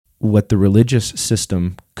what the religious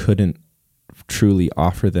system couldn't truly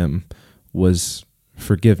offer them was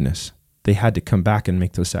forgiveness. They had to come back and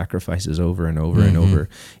make those sacrifices over and over and over.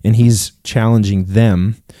 And he's challenging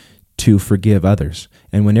them to forgive others.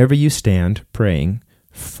 And whenever you stand praying,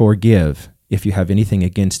 forgive if you have anything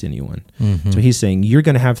against anyone. So he's saying you're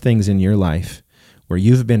going to have things in your life where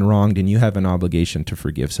you've been wronged and you have an obligation to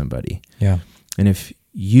forgive somebody. Yeah. And if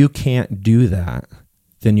you can't do that,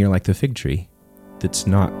 then you're like the fig tree that's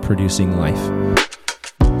not producing life.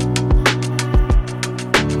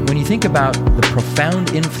 When you think about the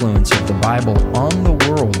profound influence of the Bible on the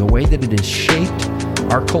world, the way that it has shaped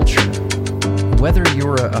our culture, whether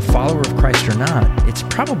you're a follower of Christ or not, it's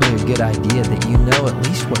probably a good idea that you know at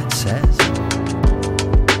least what it says.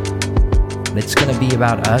 It's going to be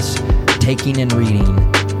about us taking and reading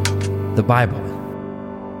the Bible.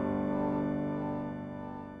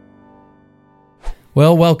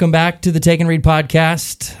 Well, welcome back to the Take and Read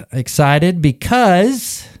podcast. Excited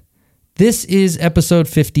because this is episode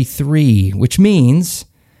 53, which means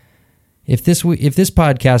if this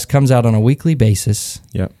podcast comes out on a weekly basis,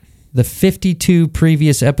 Yep. the 52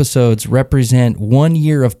 previous episodes represent 1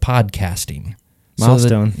 year of podcasting.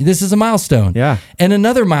 Milestone. So this is a milestone. Yeah. And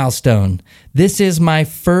another milestone. This is my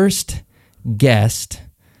first guest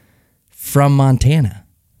from Montana.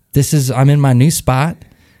 I'm in my new spot.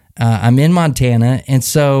 I'm in Montana, and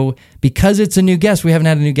so because it's a new guest, we haven't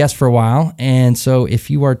had a new guest for a while, and so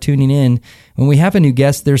if you are tuning in, when we have a new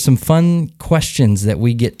guest, there's some fun questions that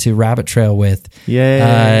we get to rabbit trail with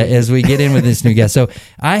as we get in with this new guest. So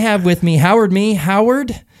I have with me Howard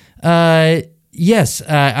Howard, yes,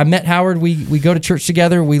 I met Howard. We go to church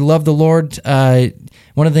together. We love the Lord.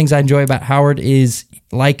 One of the things I enjoy about Howard is,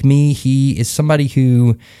 like me, he is somebody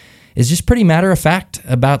who is just pretty matter of fact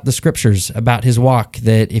about the scriptures, about his walk,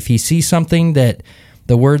 that if he sees something that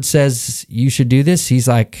the word says you should do this, he's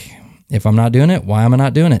like, if I'm not doing it, why am I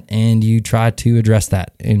not doing it? And you try to address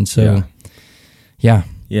that. And so, yeah.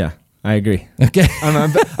 Yeah, I agree. Okay.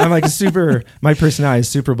 I'm like my personality is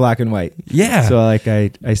super black and white. Yeah. So like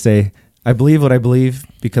I say, I believe what I believe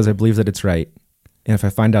because I believe that it's right. And if I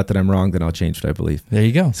find out that I'm wrong, then I'll change what I believe. There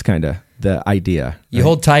you go. It's kind of the idea. You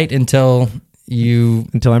hold tight until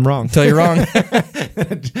I'm wrong. Until you're wrong.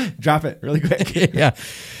 Drop it really quick. Yeah.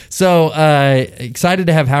 So excited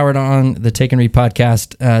to have Howard on the Take and Read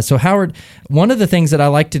podcast. So Howard, one of the things that I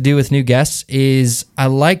like to do with new guests is I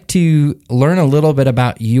like to learn a little bit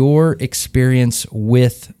about your experience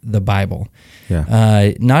with the Bible.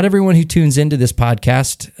 Yeah. Not everyone who tunes into this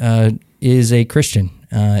podcast is a Christian,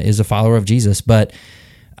 is a follower of Jesus, but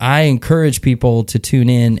I encourage people to tune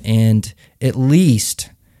in and at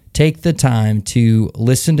least take the time to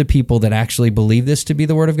listen to people that actually believe this to be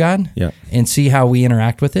the Word of God, and see how we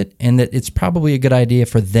interact with it, and that it's probably a good idea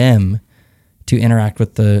for them to interact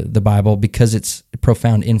with the Bible because it's a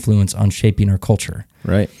profound influence on shaping our culture.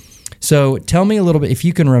 Right. So tell me a little bit, if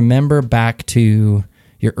you can remember back to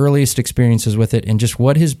your earliest experiences with it and just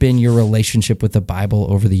what has been your relationship with the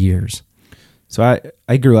Bible over the years. So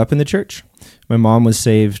I grew up in the church. My mom was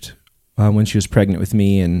saved when she was pregnant with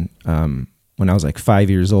me, and when I was like 5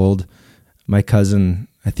 years old, my cousin,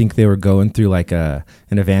 I think they were going through like an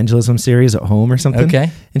evangelism series at home or something.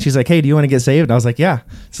 Okay. And she's like, hey, do you want to get saved? And I was like, yeah.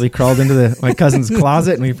 So we crawled into my cousin's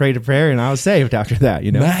closet and we prayed a prayer, and I was saved after that,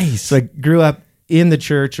 Nice. So I grew up in the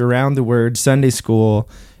church, around the Word, Sunday school,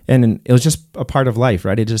 and it was just a part of life,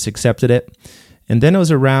 right? I just accepted it. And then it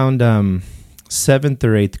was around 7th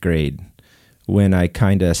or 8th grade when I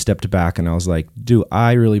kind of stepped back and I was like, do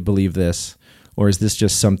I really believe this? Or is this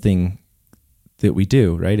just something that we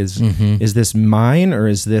do, right? Is this mine, or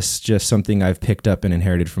is this just something I've picked up and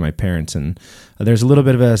inherited from my parents? And there's a little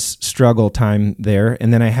bit of a struggle time there.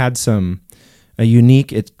 And then I had a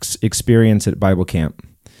unique experience at Bible camp.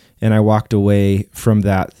 And I walked away from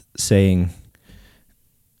that saying,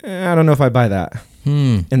 I don't know if I buy that.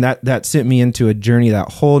 And that sent me into a journey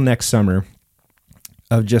that whole next summer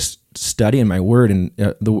of just studying my word and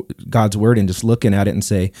God's word, and just looking at it and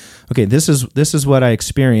say, okay, this is what I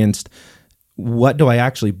experienced. What do I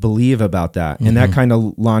actually believe about that? And that kind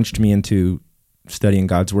of launched me into studying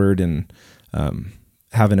God's word and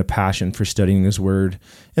having a passion for studying his word.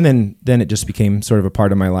 And then it just became sort of a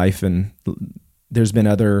part of my life. And there's been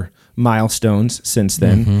other milestones since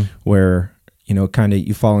then where, kind of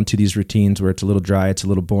you fall into these routines where it's a little dry, it's a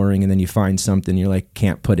little boring, and then you find something, you're like,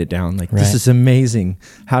 can't put it down. Like, This is amazing.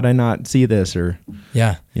 How did I not see this? Or,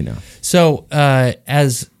 So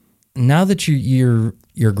as now that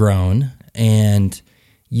you're grown, and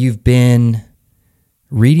you've been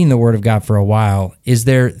reading the Word of God for a while, is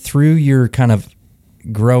there, through your kind of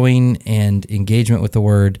growing and engagement with the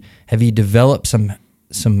Word, have you developed some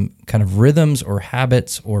some kind of rhythms or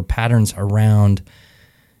habits or patterns around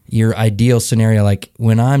your ideal scenario? Like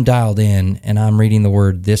when I'm dialed in and I'm reading the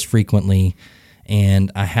word this frequently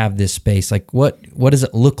and I have this space, like what does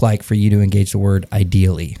it look like for you to engage the word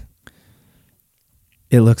ideally?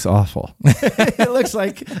 It looks awful. It looks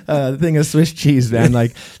like a thing of Swiss cheese, man.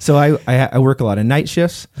 Like, so I work a lot of night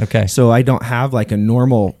shifts. Okay. So I don't have like a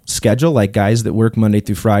normal schedule, like guys that work Monday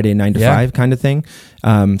through Friday, 9 to 5 kind of thing.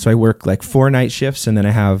 So I work like 4 night shifts and then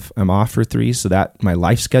I'm off for 3. So that my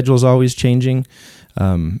life schedule is always changing.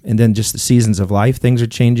 And then just the seasons of life, things are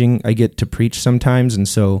changing. I get to preach sometimes. And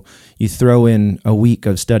so you throw in a week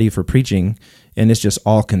of study for preaching and it's just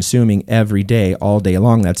all consuming every day, all day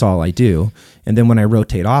long. That's all I do. And then when I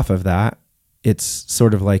rotate off of that, it's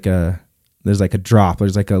sort of like there's like a drop,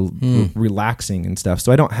 there's like a relaxing and stuff.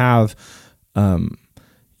 So I don't have,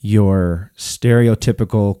 your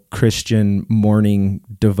stereotypical Christian morning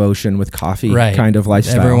devotion with coffee kind of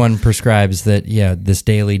lifestyle. Everyone prescribes that, this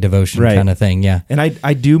daily devotion kind of thing. Yeah. And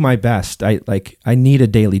I do my best. I need a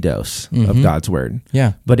daily dose of God's word.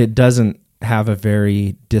 Yeah. But it doesn't have a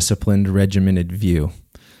very disciplined, regimented view.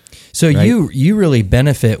 So you really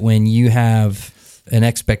benefit when you have an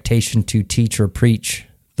expectation to teach or preach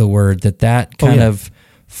the word, that kind of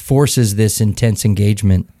forces this intense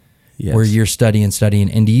engagement. Yes. Where you're studying.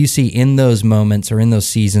 And do you see in those moments or in those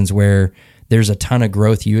seasons where there's a ton of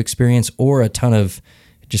growth you experience or a ton of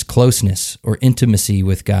just closeness or intimacy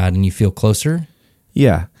with God and you feel closer?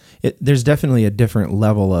 Yeah. There's definitely a different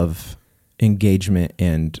level of engagement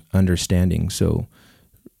and understanding. So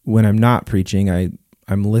when I'm not preaching,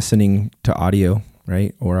 I'm listening to audio,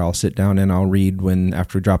 right? Or I'll sit down and I'll read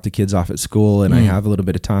after I drop the kids off at school and I have a little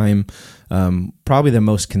bit of time. Probably the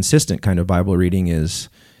most consistent kind of Bible reading is,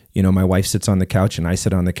 my wife sits on the couch and I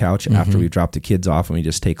sit on the couch after we've dropped the kids off and we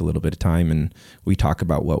just take a little bit of time and we talk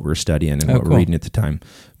about what we're studying and what we're reading at the time.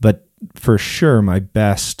 But for sure, my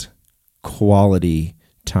best quality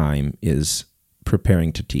time is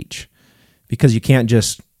preparing to teach because you can't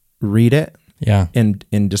just read it and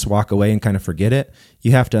just walk away and kind of forget it.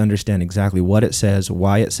 You have to understand exactly what it says,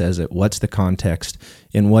 why it says it, what's the context,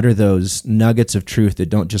 and what are those nuggets of truth that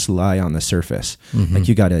don't just lie on the surface.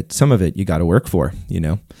 Like some of it you got to work for,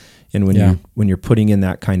 And when you're putting in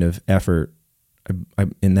that kind of effort,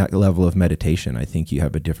 in that level of meditation, I think you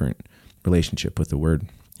have a different relationship with the word.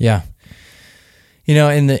 Yeah.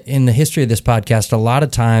 In the history of this podcast, a lot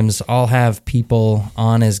of times I'll have people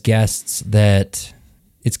on as guests that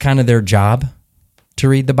it's kind of their job to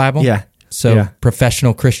read the Bible. Yeah. So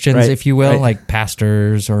professional Christians, if you will, like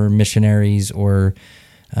pastors or missionaries, or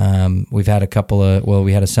we've had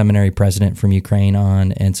we had a seminary president from Ukraine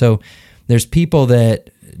on. And so there's people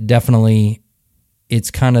that definitely it's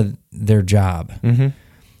kind of their job. Mm-hmm.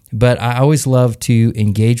 But I always love to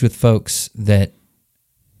engage with folks that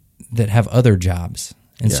have other jobs.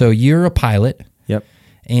 And so you're a pilot. Yep.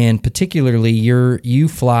 And particularly you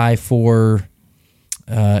fly for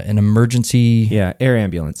an emergency... air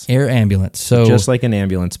ambulance. Air ambulance. So just like an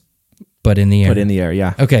ambulance. But in the air. But in the air,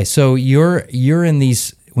 yeah. Okay, so you're in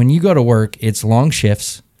these... When you go to work, it's long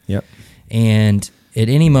shifts. Yep. And at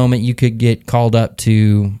any moment, you could get called up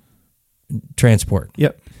to transport.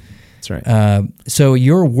 Yep. That's right. So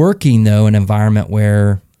you're working, though, in an environment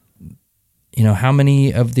where... how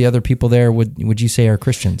many of the other people there would you say are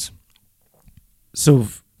Christians? So,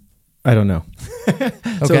 I don't know.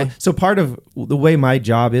 Okay. So part of the way my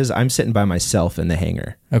job is, I'm sitting by myself in the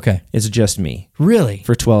hangar. Okay. It's just me. Really?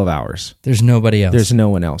 For 12 hours. There's nobody else? There's no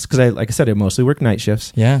one else. Because like I said, I mostly work night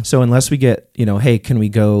shifts. Yeah. So unless we get, hey, can we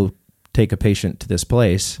go take a patient to this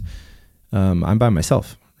place? I'm by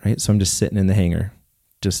myself, right? So I'm just sitting in the hangar.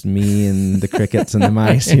 Just me and the crickets and the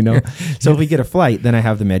mice, So if we get a flight, then I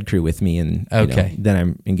have the med crew with me, and then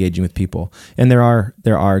I'm engaging with people. And there are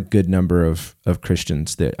a good number of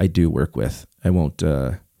Christians that I do work with. I won't,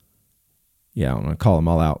 I don't want to call them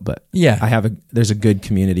all out, but there's a good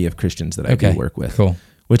community of Christians that I do work with, cool,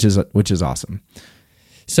 which is awesome.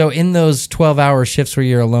 So in those 12-hour shifts where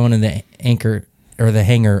you're alone in the anchor or the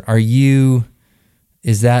hangar, are you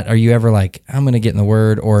ever like, I'm going to get in the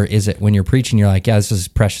word? Or is it when you're preaching, you're like, this is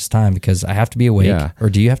precious time because I have to be awake? Yeah. Or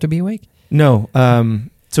do you have to be awake? No.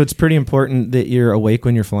 So it's pretty important that you're awake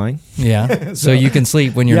when you're flying. Yeah. so you can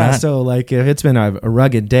sleep when you're not. So like if it's been a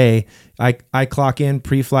rugged day, I clock in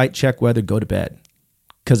pre-flight, check weather, go to bed.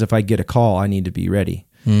 Because if I get a call, I need to be ready.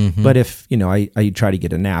 Mm-hmm. But if, I try to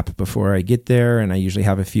get a nap before I get there, and I usually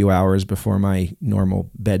have a few hours before my normal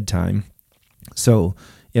bedtime. So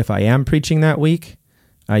if I am preaching that week,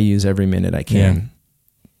 I use every minute I can,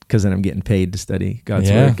 because then I'm getting paid to study God's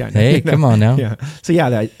word. Hey, come on now. Yeah. So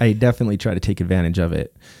I definitely try to take advantage of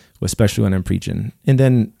it especially when I'm preaching. And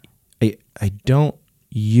then I don't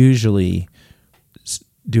usually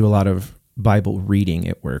do a lot of Bible reading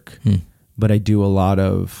at work, but I do a lot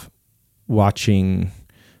of watching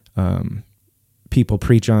people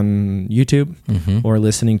preach on YouTube, or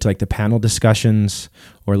listening to like the panel discussions,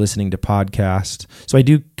 or listening to podcasts. So I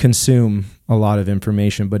do consume a lot of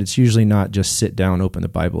information, but it's usually not just sit down, open the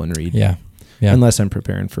Bible and read. Yeah. Unless I'm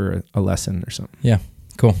preparing for a lesson or something. Yeah.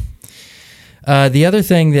 Cool. The other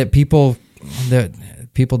thing that people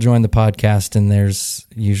join the podcast, and there's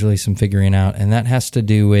usually some figuring out, and that has to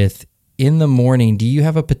do with in the morning. Do you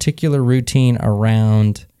have a particular routine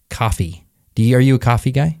around coffee? Are you a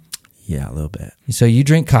coffee guy? Yeah, a little bit. So you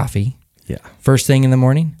drink coffee. Yeah. First thing in the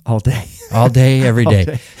morning? All day. All day, every day. All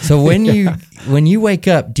day. So when you wake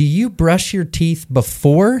up, do you brush your teeth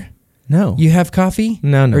before No. you have coffee?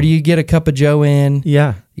 No. Or do you get a cup of Joe in,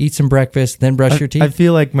 Yeah. eat some breakfast, then brush your teeth? I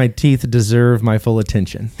feel like my teeth deserve my full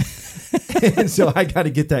attention. And so I got to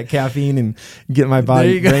get that caffeine and get my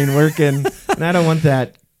brain working. And I don't want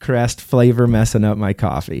that Crest flavor messing up my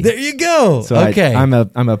coffee. There you go. So okay. I'm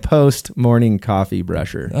a post morning coffee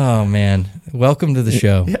brusher. Oh man, welcome to the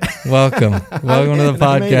show. Welcome to the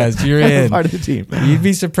podcast. You're I'm in. part of the team. You'd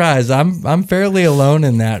be surprised. I'm fairly alone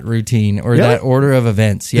in that routine or Really? that order of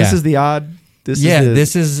events. Yeah. This is the odd.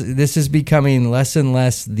 This is becoming less and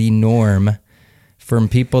less the norm from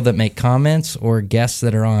people that make comments or guests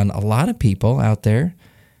that are on. A lot of people out there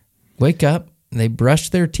wake up, they brush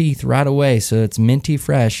their teeth right away so it's minty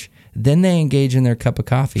fresh, then they engage in their cup of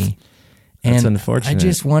coffee. That's And unfortunate. I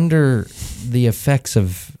just wonder the effects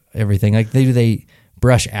of everything. Like, do they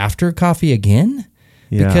brush after coffee again?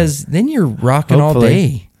 Yeah. Because then you're rocking Hopefully. all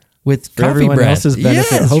day with For coffee everyone breath. else's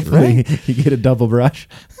benefit, Yes, hopefully right? you get a double brush.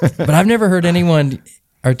 But I've never heard anyone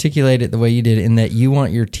articulate it the way you did, in that you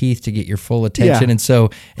want your teeth to get your full attention. Yeah. And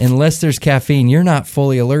so unless there's caffeine, you're not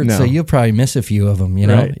fully alert. No. So you'll probably miss a few of them. You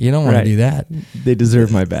know, Right. you don't want Right. to do that. They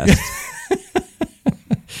deserve my best.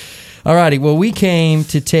 All righty. Well, we came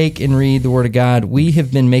to take and read the Word of God. We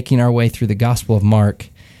have been making our way through the Gospel of Mark,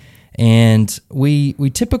 and we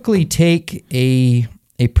typically take a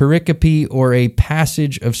pericope or a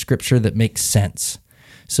passage of Scripture that makes sense.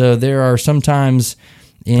 So there are sometimes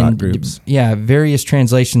in Thought groups. various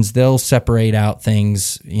translations, they'll separate out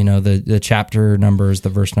things, the chapter numbers, the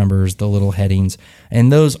verse numbers, the little headings,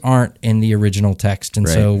 and those aren't in the original text. And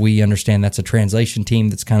so we understand that's a translation team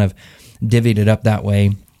that's kind of divvied it up that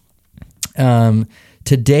way.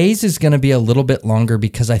 Today's is going to be a little bit longer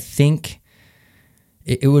because I think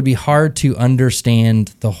it would be hard to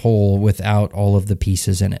understand the whole without all of the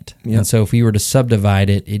pieces in it. Yep. And so if we were to subdivide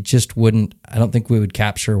it, it just wouldn't, I don't think we would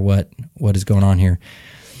capture what is going on here.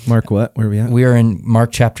 Mark, what? Where are we at? We are in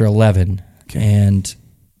Mark chapter 11. Okay. And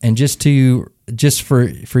just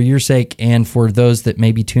for your sake and for those that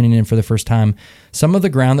may be tuning in for the first time, some of the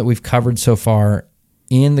ground that we've covered so far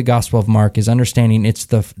in the Gospel of Mark is understanding it's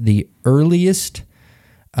the earliest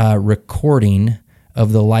recording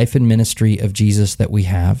of the life and ministry of Jesus that we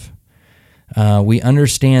have. We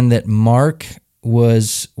understand that Mark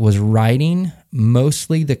was writing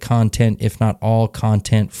mostly the content, if not all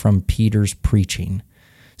content, from Peter's preaching.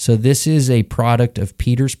 So this is a product of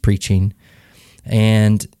Peter's preaching,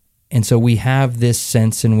 and so we have this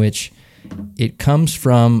sense in which it comes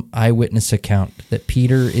from eyewitness account that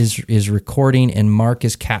Peter is recording and Mark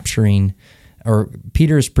is capturing, or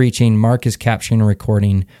Peter is preaching, Mark is capturing and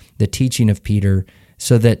recording the teaching of Peter,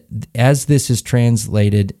 so that as this is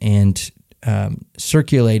translated and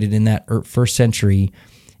circulated in that first century,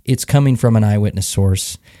 it's coming from an eyewitness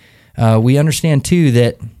source. We understand too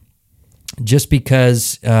that just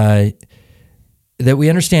because that we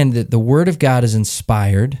understand that the Word of God is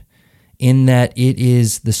inspired, in that it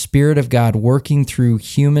is the Spirit of God working through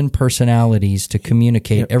human personalities to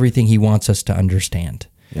communicate everything He wants us to understand.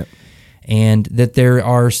 Yep. And that there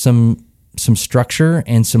are some structure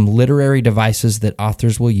and some literary devices that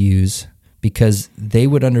authors will use because they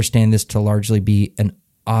would understand this to largely be an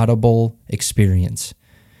audible experience.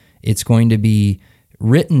 It's going to be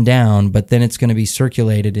written down, but then it's going to be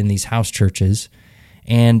circulated in these house churches,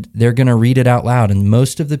 and they're going to read it out loud, and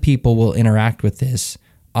most of the people will interact with this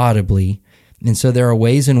audibly. And so there are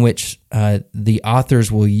ways in which the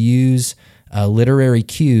authors will use literary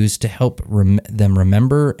cues to help them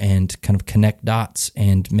remember and kind of connect dots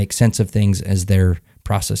and make sense of things as they're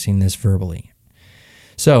processing this verbally.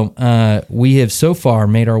 So we have so far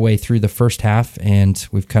made our way through the first half, and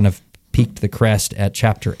we've kind of peaked the crest at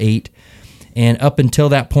chapter 8. And up until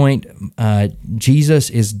that point, Jesus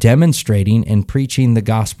is demonstrating and preaching the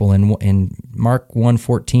gospel. In Mark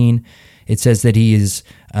 1:14, it says that he is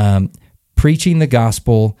preaching the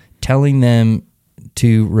gospel, telling them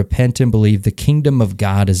to repent and believe the kingdom of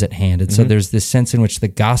God is at hand. And so there's this sense in which the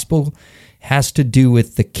gospel has to do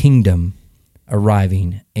with the kingdom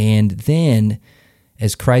arriving. And then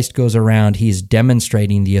as Christ goes around, he's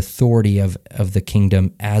demonstrating the authority of the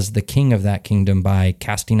kingdom as the king of that kingdom by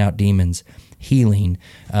casting out demons, healing.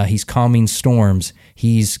 He's calming storms.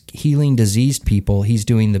 He's healing diseased people. He's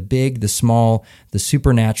doing the big, the small, the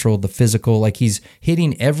supernatural, the physical. Like he's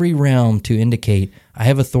hitting every realm to indicate, I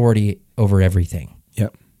have authority over everything.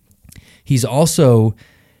 Yep. He's also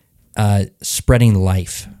spreading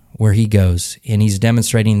life where he goes, and he's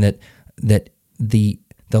demonstrating that the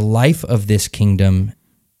life of this kingdom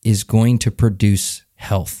is going to produce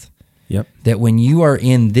health. Yep. That when you are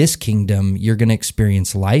in this kingdom, you're going to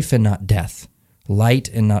experience life and not death, light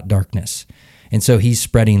and not darkness. And so he's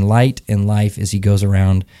spreading light and life as he goes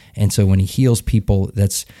around. And so when he heals people,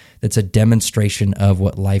 that's a demonstration of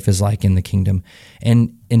what life is like in the kingdom.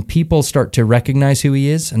 And people start to recognize who he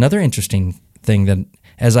is. Another interesting thing that,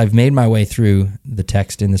 as I've made my way through the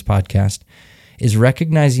text in this podcast, is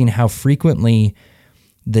recognizing how frequently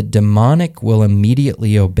the demonic will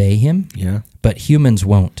immediately obey him, but humans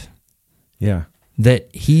won't. Yeah.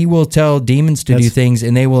 That he will tell demons to do things,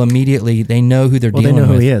 and they will immediately, they know who they're dealing with. They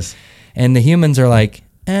know who he is. And the humans are like,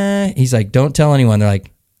 he's like, don't tell anyone. They're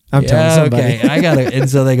like, I'm telling somebody. Okay, I got it. And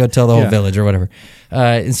so they go tell the whole village or whatever.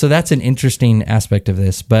 And so that's an interesting aspect of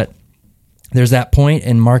this. But there's that point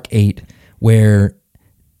in Mark 8 where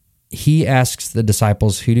he asks the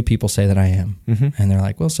disciples, who do people say that I am? Mm-hmm. And they're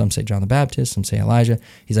like, well, some say John the Baptist, some say Elijah.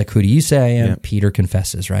 He's like, who do you say I am? Yeah. Peter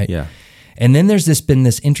confesses, right? Yeah. And then there's been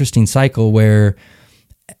this interesting cycle where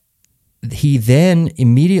he then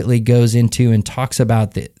immediately goes into and talks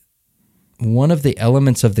about one of the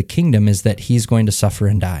elements of the kingdom is that he's going to suffer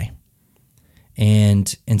and die.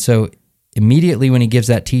 And so immediately when he gives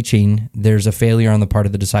that teaching, there's a failure on the part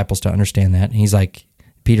of the disciples to understand that. And he's like,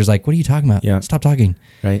 Peter's like, what are you talking about? Yeah. Stop talking.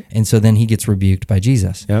 Right. And so then he gets rebuked by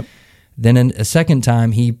Jesus. Yep. Then in a second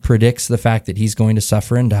time, he predicts the fact that he's going to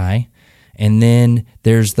suffer and die. And then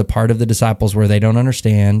there's the part of the disciples where they don't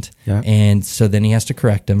understand. Yeah. And so then he has to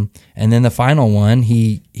correct them. And then the final one,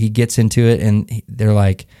 he gets into it and they're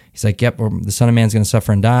like, he's like, yep, the Son of Man's going to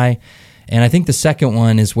suffer and die. And I think the second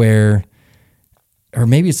one is where, or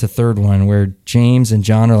maybe it's the third one, where James and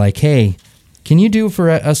John are like, hey, can you do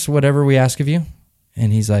for us whatever we ask of you?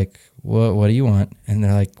 And he's like, what do you want? And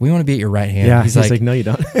they're like, we want to be at your right hand. Yeah, he's like, no, you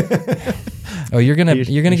don't. Oh, you're gonna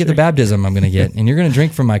get the baptism I'm gonna get, and you're gonna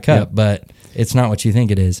drink from my cup, but it's not what you think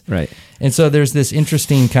it is. Right. And so there's this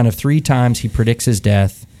interesting kind of 3 times he predicts his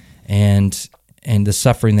death and the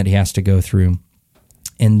suffering that he has to go through,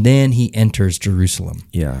 and then he enters Jerusalem.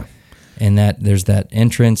 Yeah. And that there's that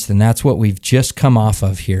entrance, and that's what we've just come off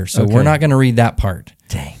of here. So we're not going to read that part.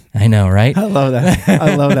 Dang. I know, right? I love that.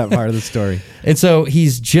 I love that part of the story. And so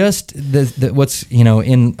he's just what's,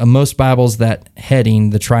 in most Bibles, that heading,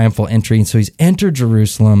 the triumphal entry. And so he's entered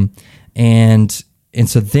Jerusalem. And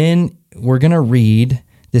so then we're going to read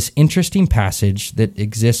this interesting passage that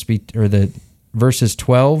exists, or the verses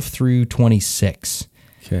 12 through 26.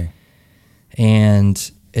 Okay.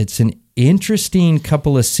 And it's an interesting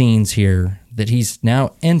couple of scenes here that he's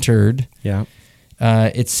now entered. Yeah.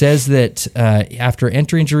 It says that after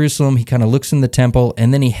entering Jerusalem, he kind of looks in the temple,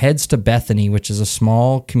 and then he heads to Bethany, which is a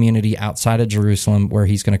small community outside of Jerusalem where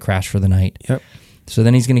he's going to crash for the night. Yep. So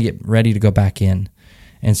then he's going to get ready to go back in.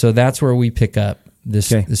 And so that's where we pick up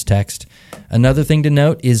this text. Another thing to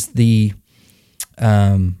note is the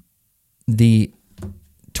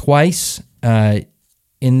twice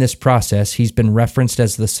in this process, he's been referenced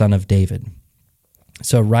as the son of David.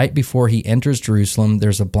 So right before he enters Jerusalem,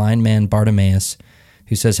 there's a blind man, Bartimaeus,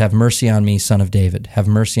 who says, have mercy on me, son of David, have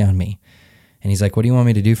mercy on me. And he's like, what do you want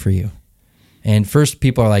me to do for you? And first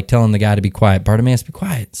people are like telling the guy to be quiet. Bartimaeus, be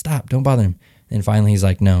quiet, stop, don't bother him. And finally he's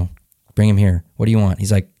like, no, bring him here. What do you want?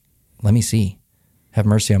 He's like, let me see. Have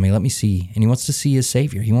mercy on me, let me see. And he wants to see his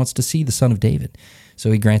Savior. He wants to see the Son of David.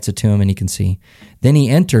 So he grants it to him and he can see. Then he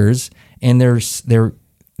enters and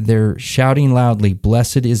they're shouting loudly,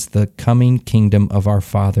 blessed is the coming kingdom of our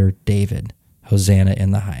father David. Hosanna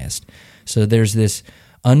in the highest. So there's this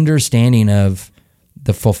understanding of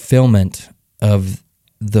the fulfillment of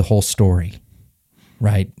the whole story,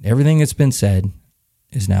 right? Everything that's been said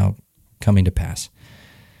is now coming to pass.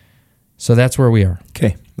 So that's where we are.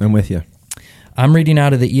 Okay, I'm with you. I'm reading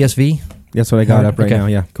out of the ESV. That's what I got up right now,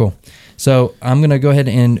 yeah. Cool. So I'm going to go ahead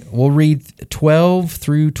and we'll read 12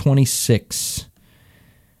 through 26.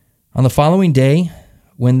 On the following day,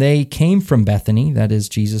 when they came from Bethany, that is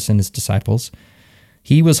Jesus and his disciples,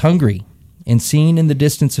 he was hungry, and seeing in the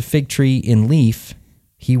distance a fig tree in leaf,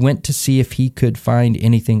 he went to see if he could find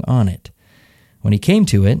anything on it. When he came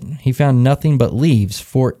to it, he found nothing but leaves,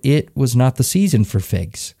 for it was not the season for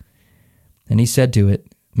figs. And he said to it,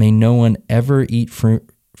 "May no one ever eat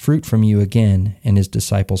fruit from you again." And his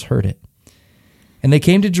disciples heard it. And they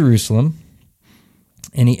came to Jerusalem,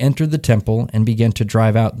 and he entered the temple and began to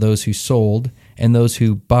drive out those who sold and those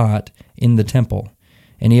who bought in the temple.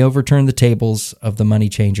 And he overturned the tables of the money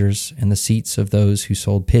changers and the seats of those who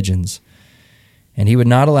sold pigeons. And he would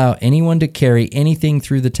not allow anyone to carry anything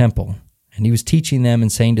through the temple. And he was teaching them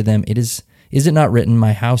and saying to them, Is it not written,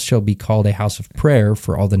 'My house shall be called a house of prayer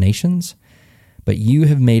for all the nations'? But you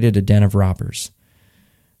have made it a den of robbers."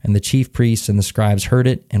 And the chief priests and the scribes heard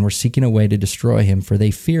it and were seeking a way to destroy him, for they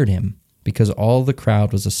feared him, because all the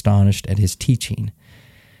crowd was astonished at his teaching.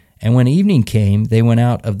 And when evening came, they went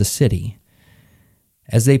out of the city.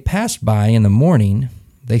 As they passed by in the morning,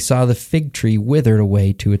 they saw the fig tree withered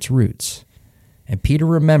away to its roots. And Peter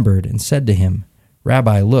remembered and said to him,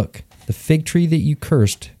 "Rabbi, look, the fig tree that you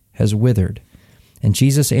cursed has withered." And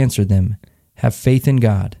Jesus answered them, "Have faith in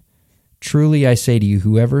God. Truly I say to you,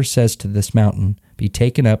 whoever says to this mountain, 'Be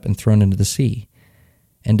taken up and thrown into the sea,'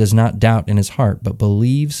 and does not doubt in his heart, but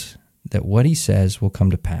believes that what he says will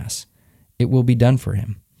come to pass, it will be done for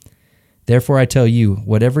him. Therefore I tell you,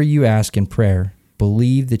 whatever you ask in prayer,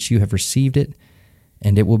 believe that you have received it,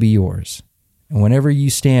 and it will be yours. And whenever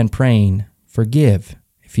you stand praying, forgive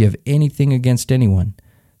if you have anything against anyone,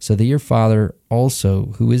 so that your Father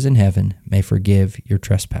also, who is in heaven, may forgive your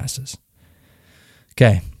trespasses."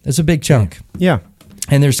 Okay, that's a big chunk. Yeah.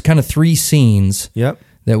 And there's kind of three scenes Yep.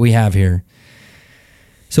 that we have here.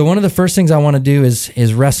 So one of the first things I want to do is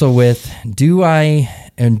wrestle with, do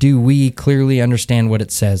we clearly understand what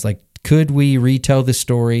it says? Like, could we retell the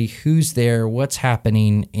story? Who's there? What's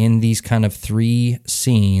happening in these kind of three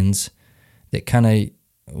scenes that kind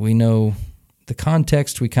of, we know the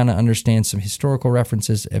context, we kind of understand some historical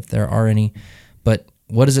references if there are any, but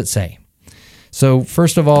what does it say? So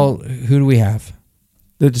first of all, who do we have?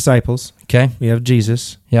 The disciples. Okay. We have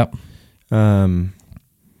Jesus. Yep.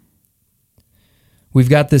 We've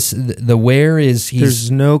got this, the where is, there's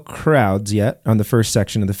no crowds yet on the first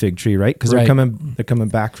section of the fig tree, right? Because Right. they're coming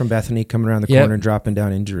back from Bethany, coming around the corner and dropping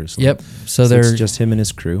down in Jerusalem. Yep. So it's just him and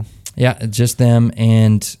his crew. Yeah, it's just them,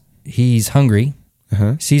 and he's hungry.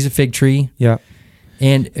 Uh-huh. Sees a fig tree. Yeah.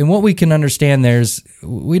 And what we can understand there's,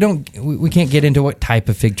 we can't get into what type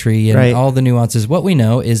of fig tree and Right. all the nuances. What we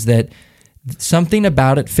know is that something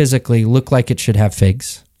about it physically looked like it should have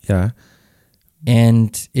figs, Yeah.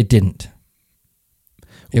 and it didn't.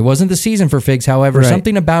 It wasn't the season for figs, however, Right.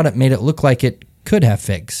 something about it made it look like it could have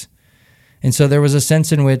figs. And so there was a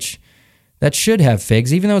sense in which that should have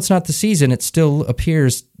figs. Even though it's not the season, it still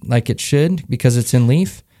appears like it should because it's in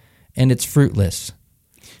leaf and it's fruitless.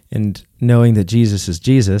 And knowing that Jesus is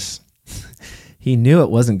Jesus, he knew it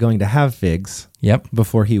wasn't going to have figs Yep.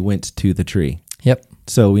 before he went to the tree. Yep.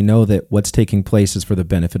 So we know that what's taking place is for the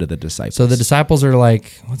benefit of the disciples. So the disciples are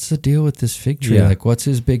like, what's the deal with this fig tree? Yeah. Like, what's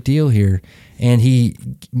his big deal here? And he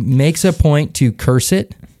makes a point to curse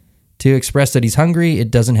it, to express that he's hungry.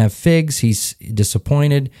 It doesn't have figs. He's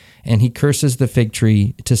disappointed. And he curses the fig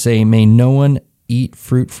tree to say, "May no one eat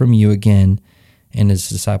fruit from you again." And his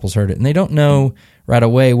disciples heard it. And they don't know right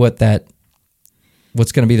away what's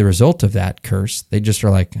going to be the result of that curse. They just are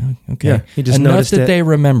like, oh, okay. Yeah, he just Enough noticed that it. they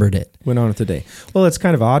remembered it. Went on with the day. Well, it's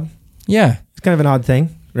kind of odd. Yeah. It's kind of an odd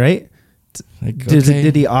thing, right? Like,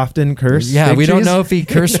 Did he often curse? Yeah, fig we don't trees? know if he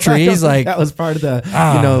cursed I don't trees. think Like, that was part of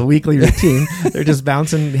the weekly routine. They're just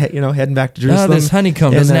bouncing, heading back to oh, Jerusalem. this honeycomb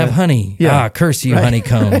And, doesn't have honey. yeah. Curse you, Right,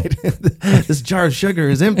 honeycomb. right. This jar of sugar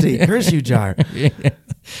is empty. Curse you, jar.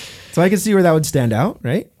 So I can see where that would stand out,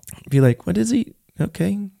 right? Be like, what is he?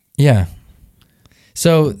 Okay. Yeah.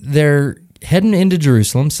 So they're heading into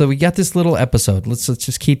Jerusalem. So we got this little episode. Let's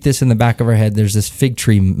just keep this in the back of our head. There's this fig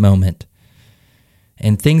tree moment.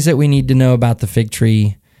 And things that we need to know about the fig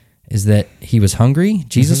tree is that he was hungry.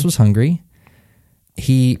 Jesus was hungry.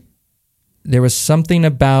 There was something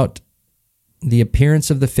about the appearance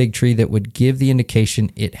of the fig tree that would give the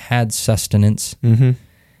indication it had sustenance. Mm-hmm.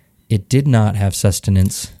 It did not have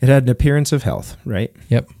sustenance. It had an appearance of health, right?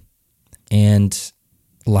 Yep. And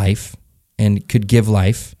life, and could give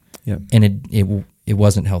life. Yep. And it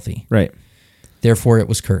wasn't healthy. Right. Therefore, it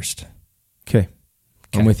was cursed. Okay.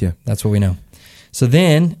 I'm with you. That's what we know. So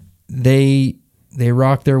then they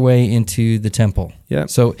rock their way into the temple. Yeah.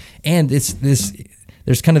 So, and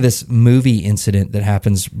there's kind of this movie incident that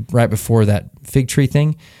happens right before that fig tree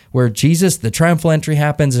thing where Jesus, the triumphal entry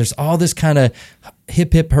happens. There's all this kind of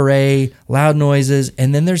hip, hip, hooray, loud noises.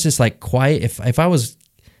 And then there's this like quiet, if I was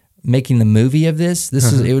making the movie of this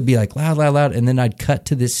is, it would be like loud, loud, loud. And then I'd cut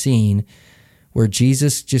to this scene where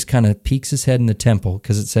Jesus just kind of peeks his head in the temple,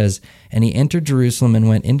 because it says, and he entered Jerusalem and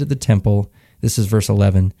went into the temple. This is verse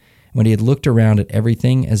 11. When he had looked around at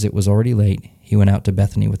everything as it was already late, he went out to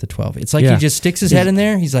Bethany with the 12. It's like he just sticks his head in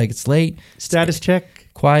there. He's like, it's late. Status check.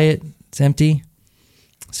 Quiet. It's empty.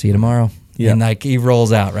 See you tomorrow. Yeah. And like he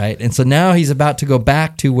rolls out, right? And so now he's about to go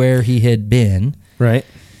back to where he had been. Right.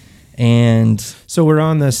 And so we're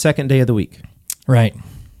on the second day of the week. Right.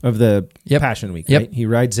 Of the Passion Week, right? He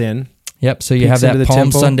rides in. Yep. So you have that Palm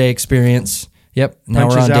temple, Sunday experience. Yep. Now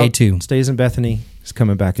we're on day 2. Stays in Bethany. He's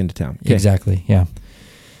coming back into town. Okay. Exactly. Yeah.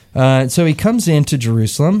 So he comes into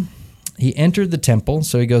Jerusalem. He entered the temple.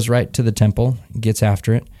 So he goes right to the temple, gets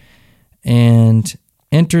after it, and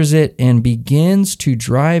enters it and begins to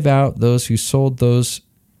drive out those who sold those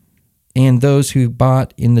and those who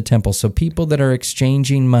bought in the temple. So people that are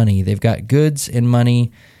exchanging money, they've got goods and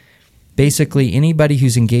money. Basically, anybody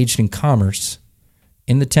who's engaged in commerce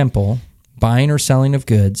in the temple, buying or selling of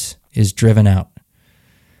goods, is driven out.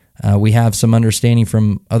 We have some understanding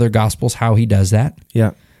from other gospels how he does that.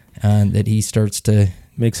 Yeah. That he starts to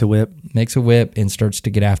makes a whip and starts to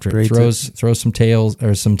get after it. Throws some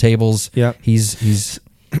tables. Yeah. He's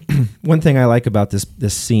one thing I like about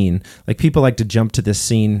this scene, like people like to jump to this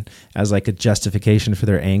scene as like a justification for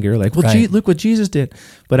their anger, like, well, look what Jesus did.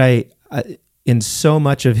 But I in so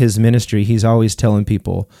much of his ministry, he's always telling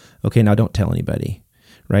people, okay, now don't tell anybody,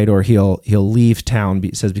 right? Or he'll leave town,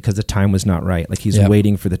 says, because the time was not right. Like he's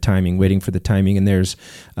waiting for the timing. And there's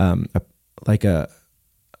a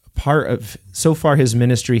part of, so far his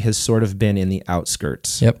ministry has sort of been in the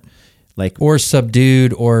outskirts. Yep. Like, or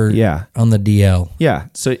subdued or on the DL. Yeah.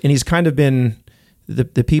 So, and he's kind of been,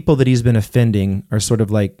 the people that he's been offending are sort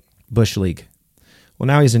of like Bush League. Well,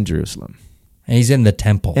 now he's in Jerusalem. And he's in the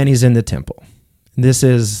temple. This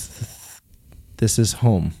is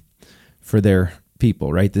home for their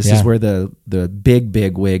people, right? This is where the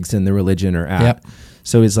big wigs in the religion are at. Yep.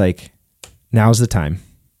 So he's like, now's the time.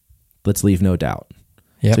 Let's leave no doubt.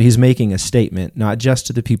 Yep. So he's making a statement, not just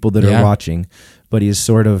to the people that are watching, but he's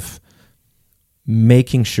sort of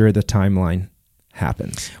making sure the timeline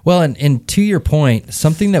happens. Well, and to your point,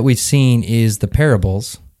 something that we've seen is the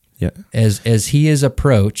parables. Yeah. As he is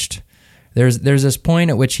approached, there's this point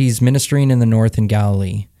at which he's ministering in the north in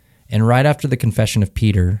Galilee, and right after the confession of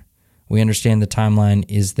Peter, we understand the timeline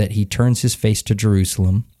is that he turns his face to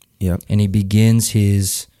Jerusalem. Yep. And he begins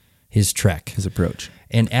his trek, his approach.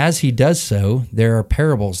 And as he does so, there are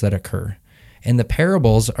parables that occur, and the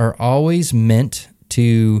parables are always meant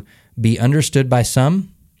to be understood by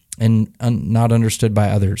some and not understood by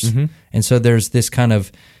others. Mm-hmm. And so there's this kind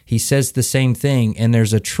of, he says the same thing, and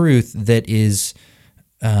there's a truth that is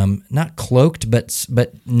not cloaked,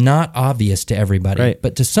 but not obvious to everybody. Right.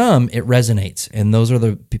 But to some, it resonates, and those are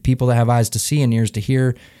the people that have eyes to see and ears to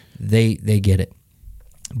hear. They get it.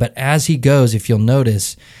 But as he goes, if you'll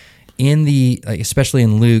notice, especially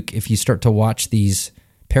in Luke, if you start to watch these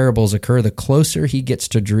parables occur, the closer he gets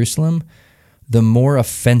to Jerusalem, the more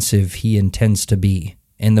offensive he intends to be,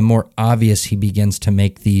 and the more obvious he begins to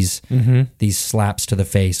make these slaps to the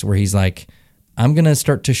face, where he's like, I'm going to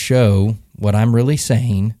start to show what I'm really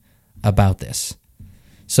saying about this.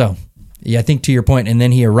 So, yeah, I think to your point, and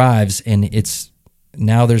then he arrives, and it's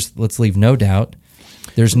now let's leave no doubt.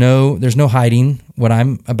 There's no hiding what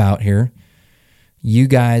I'm about here. You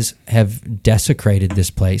guys have desecrated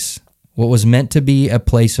this place. What was meant to be a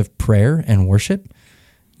place of prayer and worship,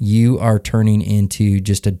 you are turning into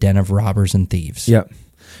just a den of robbers and thieves. Yep.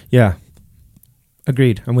 Yeah.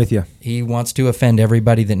 Agreed. I'm with you. He wants to offend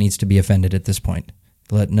everybody that needs to be offended at this point.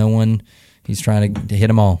 Let no one, he's trying to hit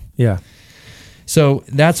them all. Yeah. So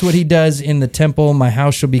that's what he does in the temple. My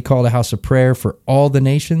house shall be called a house of prayer for all the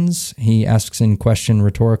nations. He asks in question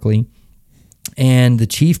rhetorically. And the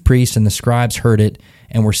chief priests and the scribes heard it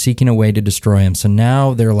and were seeking a way to destroy him. So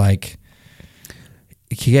now they're like,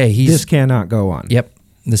 okay, this cannot go on. Yep.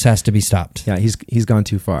 This has to be stopped. Yeah, he's gone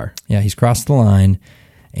too far. Yeah, he's crossed the line,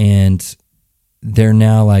 and they're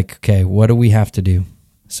now like, okay, what do we have to do?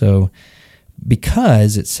 So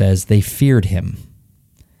because it says they feared him,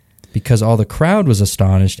 because all the crowd was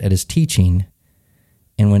astonished at his teaching,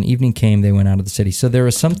 and when evening came, they went out of the city. So there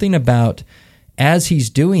was something about, as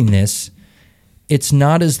he's doing this, it's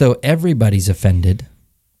not as though everybody's offended.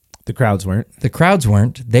 The crowds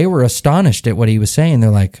weren't. They were astonished at what he was saying.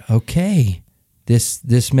 They're like, okay,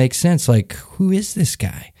 this makes sense. Like, who is this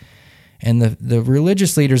guy? And the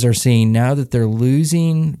religious leaders are seeing now that they're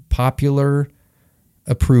losing popular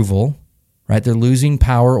approval, right? They're losing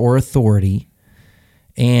power or authority.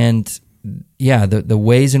 And yeah, the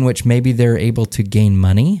ways in which maybe they're able to gain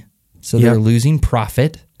money. So they're losing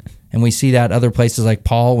profit And we see that other places like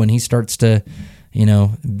Paul, when he starts to,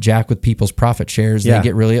 jack with people's profit shares, they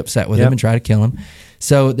get really upset with him and try to kill him.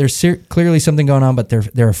 So there's clearly something going on, but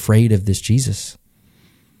they're afraid of this Jesus.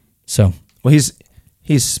 So, well,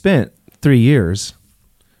 he's spent 3 years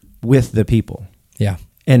with the people. Yeah.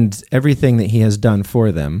 And everything that he has done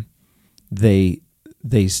for them, they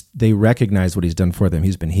recognize what he's done for them.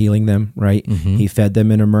 He's been healing them, right? Mm-hmm. He fed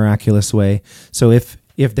them in a miraculous way. So if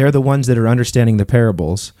they're the ones that are understanding the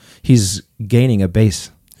parables, he's gaining a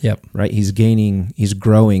base. Yep. Right? He's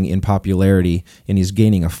growing in popularity, and he's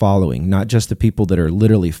gaining a following, not just the people that are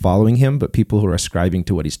literally following him, but people who are ascribing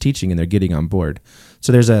to what he's teaching and they're getting on board.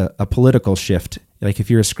 So there's a political shift. Like if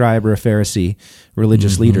you're a scribe or a Pharisee,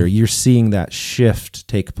 religious leader, you're seeing that shift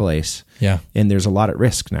take place. Yeah. And there's a lot at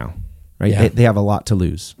risk now, right? Yeah. They have a lot to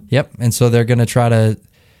lose. Yep. And so they're going to try to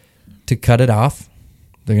cut it off.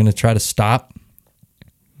 They're going to try to stop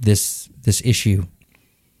this issue.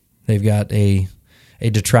 They've got a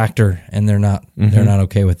detractor, and they're not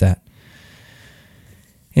okay with that.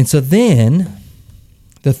 And so then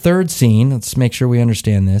the third scene, let's make sure we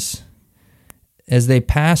understand this. As they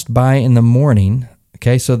passed by in the morning,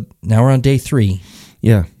 okay, so now we're on day 3.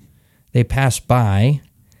 Yeah. They passed by,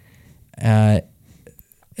 and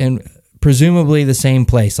presumably the same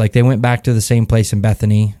place. Like they went back to the same place in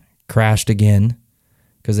Bethany, crashed again,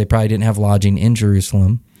 because they probably didn't have lodging in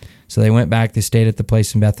Jerusalem. So they went back, they stayed at the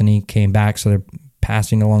place in Bethany, came back, so they're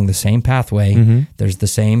passing along the same pathway. Mm-hmm. There's the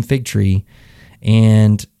same fig tree.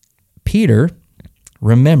 And Peter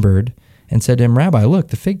remembered and said to him, "Rabbi, look,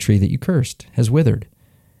 the fig tree that you cursed has withered."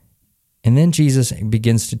 And then Jesus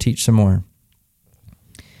begins to teach some more.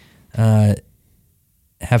 Have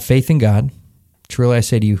faith in God. Truly I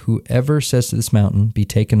say to you, whoever says to this mountain, be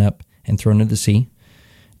taken up and thrown into the sea,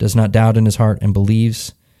 does not doubt in his heart and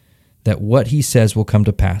believes that what he says will come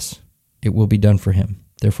to pass, it will be done for him.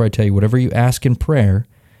 Therefore I tell you, whatever you ask in prayer,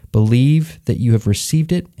 believe that you have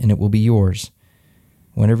received it and it will be yours.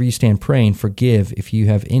 Whenever you stand praying, forgive if you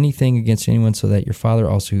have anything against anyone, so that your Father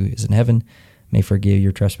also who is in heaven may forgive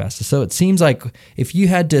your trespasses. So it seems like if you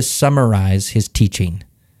had to summarize his teaching,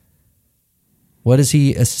 what is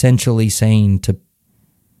he essentially saying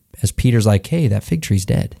as Peter's like, hey, that fig tree's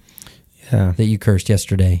dead. Yeah. That you cursed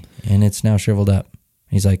yesterday, and it's now shriveled up.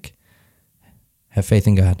 He's like, have faith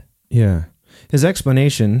in God. Yeah. His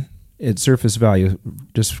explanation at surface value,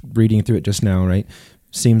 just reading through it just now, right,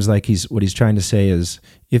 seems like what he's trying to say is,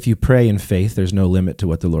 if you pray in faith, there's no limit to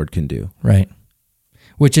what the Lord can do. Right.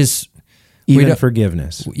 Which is... Even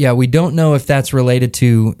forgiveness. Yeah, we don't know if that's related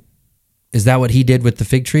to, is that what he did with the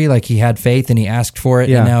fig tree? Like he had faith and he asked for it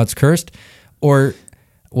and now it's cursed? Or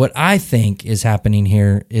what I think is happening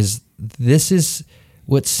here is this is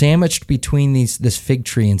what's sandwiched between this fig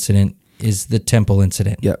tree incident is the temple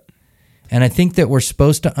incident. Yep. And I think that we're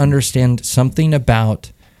supposed to understand something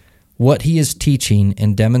about what he is teaching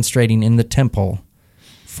and demonstrating in the temple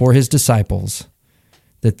for his disciples,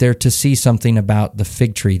 that they're to see something about the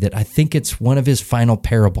fig tree, that I think it's one of his final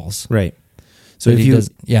parables. Right. So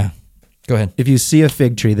go ahead. If you see a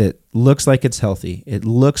fig tree that looks like it's healthy, it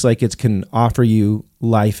looks like it can offer you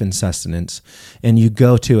life and sustenance, and you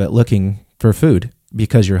go to it looking for food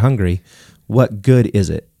because you're hungry, what good is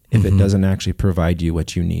it if it doesn't actually provide you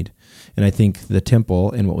what you need? And I think the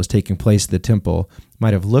temple and what was taking place at the temple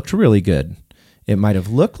might have looked really good. It might have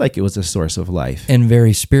looked like it was a source of life. And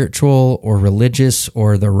very spiritual or religious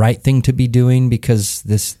or the right thing to be doing, because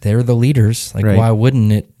they're the leaders. Like, why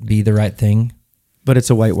wouldn't it be the right thing? But it's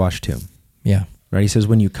a whitewashed tomb. Yeah. Right? He says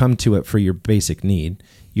when you come to it for your basic need,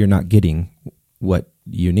 you're not getting what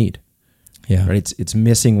you need. Yeah. Right? It's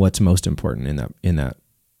missing what's most important in that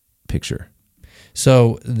picture.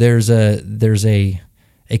 So there's a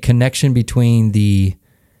connection between the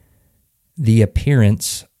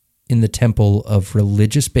appearance in the temple of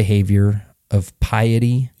religious behavior, of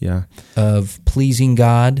piety, of pleasing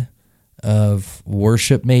God, of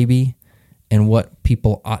worship maybe, and what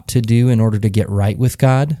people ought to do in order to get right with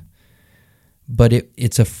God. But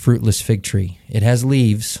it's a fruitless fig tree. It has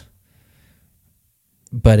leaves,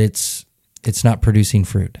 but it's not producing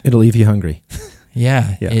fruit. It'll leave you hungry.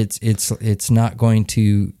 Yeah. It's not going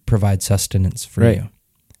to provide sustenance for you.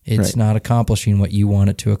 It's not accomplishing what you want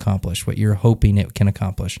it to accomplish, what you're hoping it can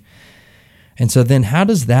accomplish. And so then how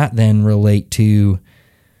does that then relate to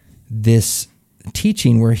this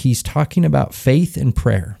teaching where he's talking about faith and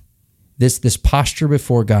prayer? This posture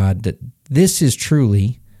before God, that this is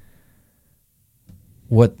truly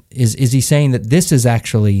what is he saying that this is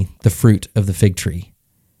actually the fruit of the fig tree?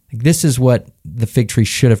 Like, this is what the fig tree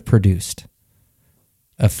should have produced.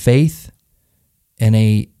 A faith and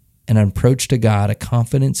an approach to God, a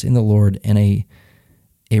confidence in the Lord, and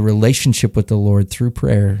a relationship with the Lord through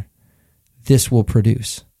prayer, this will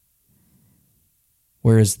produce.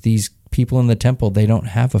 Whereas these people in the temple, they don't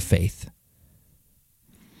have a faith.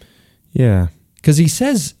 Yeah. Because he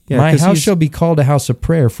says, Yeah, my 'cause house he's- shall be called a house of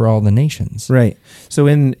prayer for all the nations. Right. So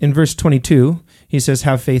in verse 22, he says,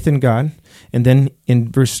 have faith in God. And then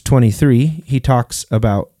in verse 23, he talks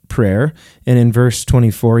about prayer. And in verse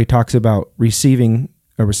 24, he talks about receiving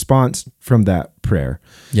a response from that prayer.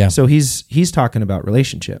 Yeah. So he's talking about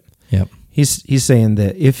relationship. Yep. He's saying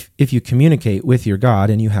that if you communicate with your God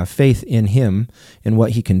and you have faith in him and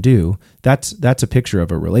what he can do, that's a picture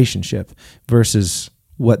of a relationship versus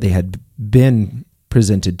what they had been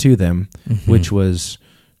presented to them, which was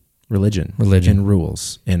religion and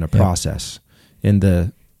rules and a process. And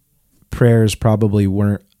the prayers probably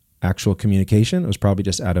weren't actual communication. It was probably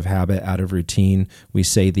just out of habit, out of routine. We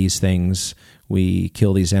say these things, we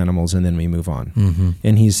kill these animals, and then we move on.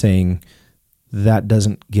 And he's saying that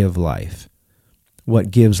doesn't give life.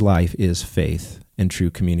 What gives life is faith and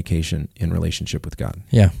true communication in relationship with God.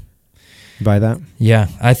 Yeah. By that? Yeah,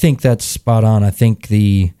 I think that's spot on. I think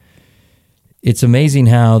it's amazing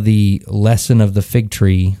how the lesson of the fig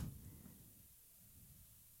tree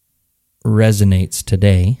resonates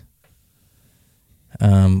today.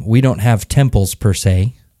 We don't have temples per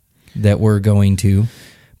se that we're going to,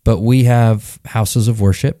 but we have houses of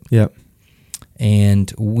worship. Yep.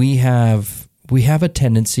 And we have a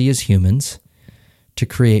tendency as humans to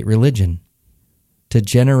create religion, to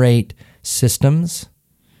generate systems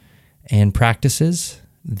and practices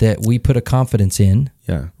that we put a confidence in,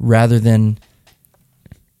 rather than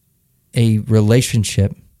a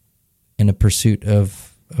relationship and a pursuit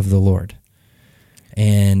of the Lord.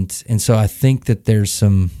 And so I think that there's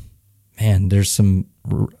some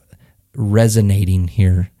resonating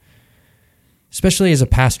here, especially as a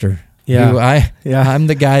pastor. Yeah. I'm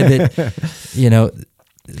the guy that,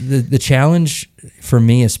 the challenge for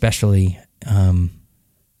me especially,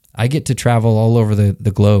 I get to travel all over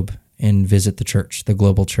the globe and visit the church, the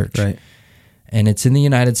global church. Right. And it's in the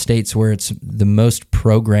United States where it's the most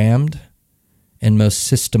programmed and most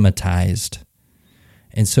systematized.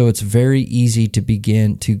 And so it's very easy to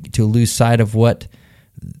begin to lose sight of what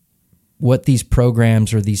these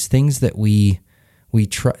programs or these things that we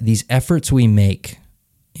try, these efforts we make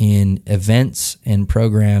in events and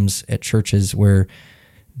programs at churches where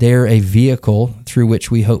they're a vehicle through which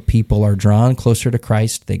we hope people are drawn closer to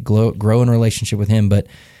Christ, they grow in relationship with Him, but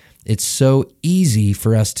it's so easy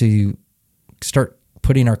for us to start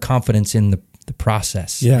putting our confidence in the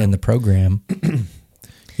process and the program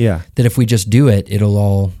that if we just do it,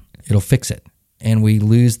 it'll fix it. And we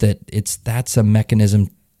lose that that's a mechanism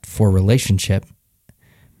for relationship,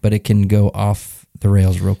 but it can go off the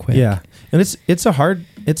rails real quick. Yeah. And it's a hard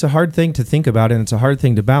thing to think about, and it's a hard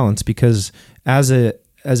thing to balance, because as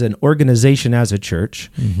an organization, as a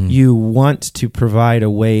church, you want to provide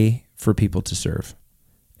a way for people to serve,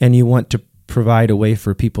 and you want to provide a way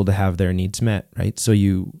for people to have their needs met, right? So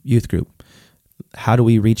youth group, how do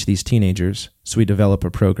we reach these teenagers? So we develop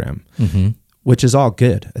a program, which is all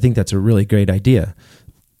good. I think that's a really great idea.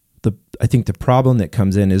 I think the problem that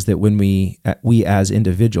comes in is that when we as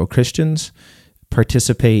individual Christians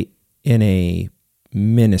participate in a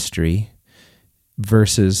ministry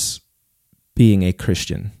versus being a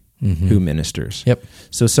Christian who ministers. Yep.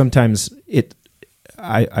 So sometimes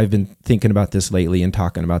I've been thinking about this lately and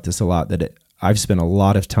talking about this a lot, that I've spent a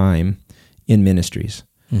lot of time in ministries,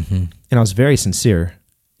 and I was very sincere,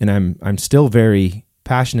 and I'm still very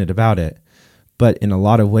passionate about it. But in a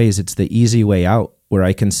lot of ways, it's the easy way out, where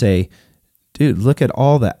I can say, dude, look at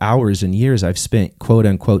all the hours and years I've spent, quote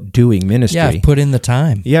unquote, doing ministry. Yeah, I've put in the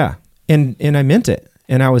time. Yeah. And I meant it,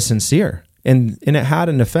 and I was sincere, and it had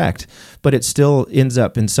an effect, but it still ends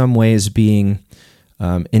up in some ways being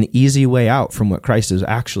an easy way out from what Christ is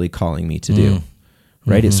actually calling me to do,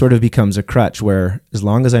 right? It sort of becomes a crutch where, as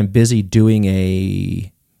long as I'm busy doing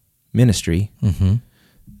a ministry,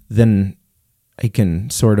 then I can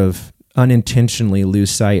sort of unintentionally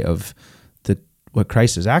lose sight of what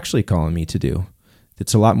Christ is actually calling me to do.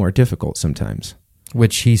 It's a lot more difficult sometimes.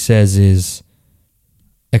 Which he says is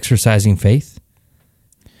exercising faith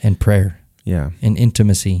and prayer. Yeah. And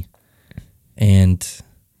intimacy and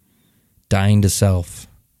dying to self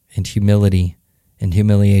and humility and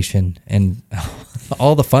humiliation and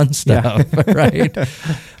all the fun stuff, right?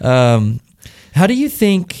 How do you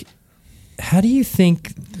think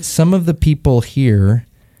some of the people here,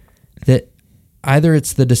 that either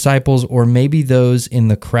it's the disciples or maybe those in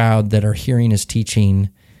the crowd that are hearing his teaching?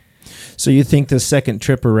 So you think the second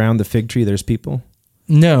trip around the fig tree, there's people?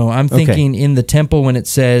 No, I'm thinking in the temple when it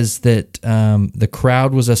says that the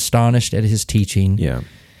crowd was astonished at his teaching. Yeah.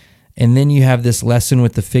 And then you have this lesson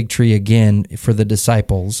with the fig tree again for the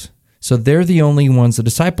disciples. So they're the only ones. The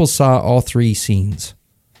disciples saw all three scenes.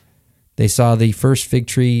 They saw the first fig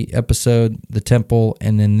tree episode, the temple,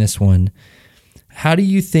 and then this one. How do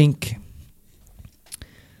you think,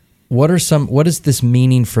 what is this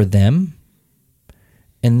meaning for them?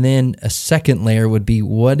 And then a second layer would be,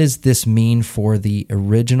 what does this mean for the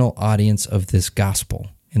original audience of this gospel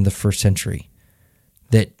in the first century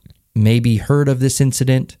that maybe heard of this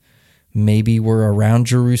incident, maybe were around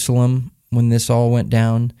Jerusalem when this all went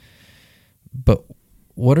down? But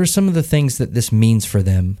what are some of the things that this means for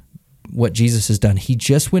them, what Jesus has done? He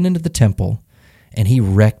just went into the temple and he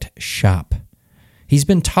wrecked shop. He's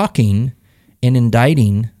been talking and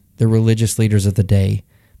indicting the religious leaders of the day,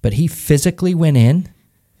 but he physically went in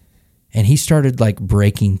and he started like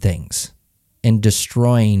breaking things and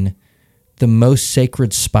destroying the most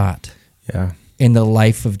sacred spot in the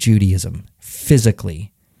life of Judaism,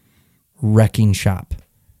 physically wrecking shop.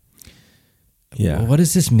 Yeah. What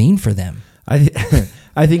does this mean for them?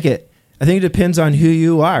 I think it depends on who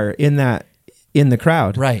you are in the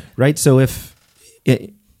crowd. Right. So if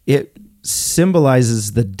it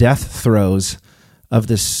symbolizes the death throes of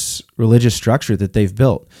this religious structure that they've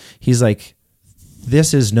built. He's like,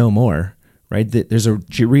 this is no more, right? There's a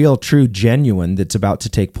real, true, genuine that's about to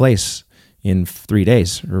take place in 3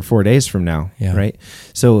 days or 4 days from now, right?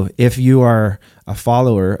 So if you are a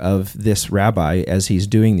follower of this rabbi as he's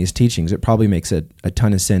doing these teachings, it probably makes a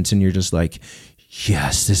ton of sense, and you're just like,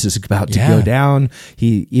 yes, this is about to go down.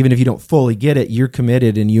 Even if you don't fully get it, you're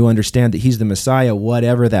committed and you understand that he's the Messiah,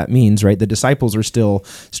 whatever that means, right? The disciples are still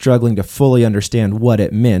struggling to fully understand what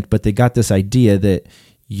it meant, but they got this idea that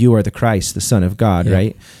you are the Christ, the Son of God,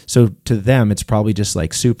 right? So to them, it's probably just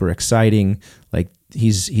like super exciting. Like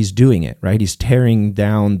he's doing it, right? He's tearing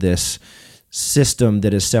down this system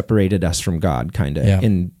that has separated us from God, kind of.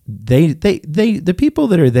 And the people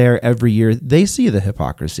that are there every year, they see the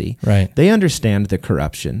hypocrisy. Right. They understand the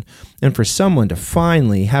corruption. And for someone to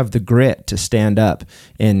finally have the grit to stand up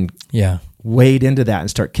and wade into that and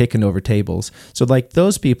start kicking over tables. So like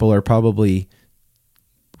those people are probably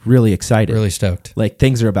really excited. Really stoked. Like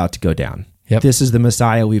things are about to go down. Yep. This is the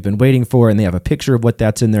Messiah we've been waiting for, and they have a picture of what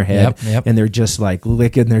that's in their head, and they're just like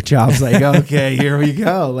licking their chops, like, okay, here we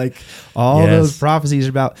go. Like all those prophecies are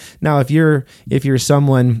about. Now, if you're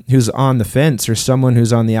someone who's on the fence or someone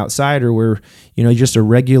who's on the outside, or we're just a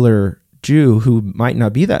regular Jew who might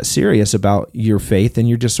not be that serious about your faith, and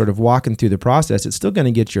you're just sort of walking through the process, it's still going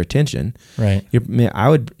to get your attention. Right.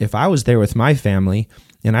 If I was there with my family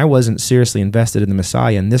and I wasn't seriously invested in the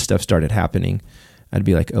Messiah and this stuff started happening, I'd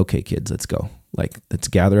be like, okay, kids, let's go. Like, let's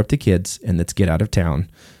gather up the kids and let's get out of town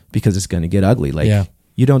because it's going to get ugly. Like,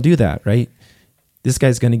 you don't do that, right? This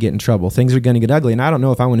guy's going to get in trouble. Things are going to get ugly. And I don't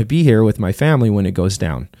know if I want to be here with my family when it goes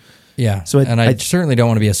down. Yeah. So I certainly don't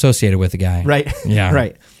want to be associated with the guy. Right. Yeah.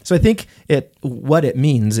 Right. So I think what it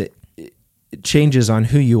means, it changes on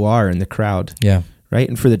who you are in the crowd. Yeah. Right.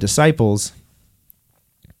 And for the disciples,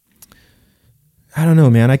 I don't know,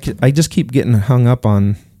 man. I just keep getting hung up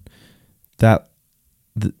on that.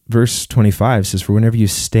 Verse 25 says, for whenever you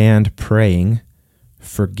stand praying,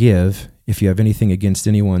 forgive if you have anything against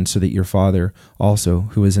anyone, so that your Father also,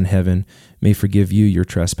 who is in heaven, may forgive you your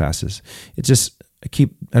trespasses. It just,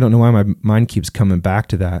 I don't know why my mind keeps coming back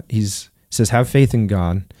to that. He says, have faith in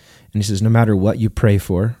God. And he says, no matter what you pray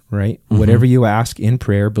for, right? Mm-hmm. Whatever you ask in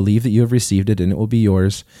prayer, believe that you have received it and it will be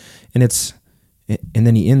yours. And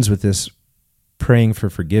then he ends with this praying for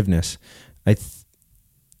forgiveness.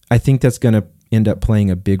 I think that's going to end up playing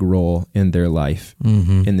a big role in their life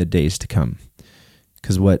in the days to come.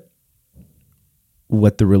 Because what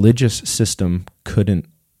the religious system couldn't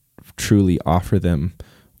truly offer them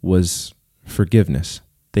was forgiveness.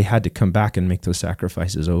 They had to come back and make those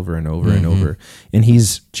sacrifices over and over and over. And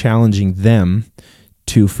he's challenging them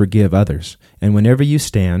to forgive others. And whenever you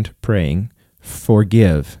stand praying,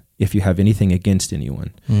 forgive if you have anything against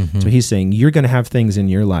anyone. So he's saying you're going to have things in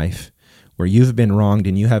your life where you've been wronged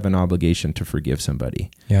and you have an obligation to forgive somebody.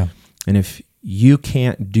 Yeah. And if you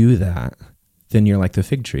can't do that, then you're like the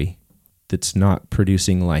fig tree that's not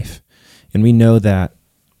producing life. And we know that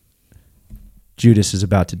Judas is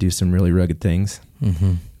about to do some really rugged things. We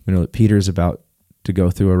know that Peter's about to go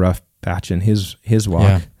through a rough patch in his walk.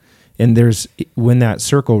 Yeah. And when that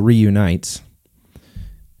circle reunites,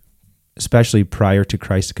 especially prior to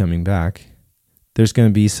Christ coming back, there's going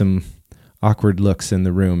to be some awkward looks in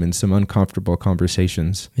the room and some uncomfortable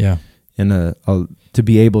conversations. Yeah. And to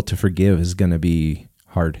be able to forgive is going to be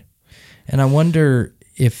hard. And I wonder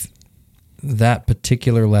if that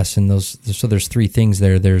particular lesson, so there's three things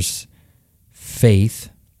there. There's faith.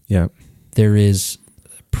 Yeah. There is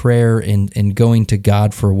prayer and going to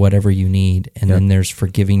God for whatever you need, and then there's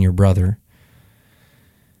forgiving your brother.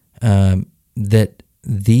 That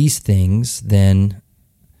these things then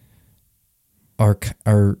are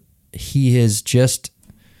he has just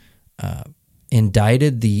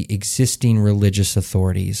indicted the existing religious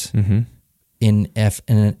authorities. In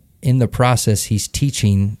the process, he's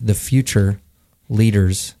teaching the future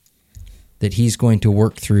leaders that he's going to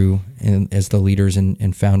work through as the leaders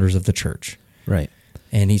and founders of the church. Right.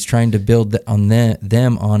 And he's trying to build on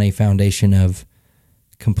them on a foundation of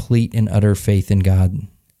complete and utter faith in God,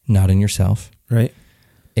 not in yourself. Right.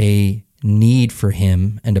 A need for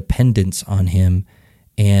him and dependence on him,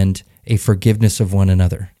 and a forgiveness of one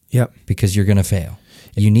another. Yep. Because you're going to fail.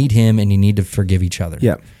 You need him, and you need to forgive each other.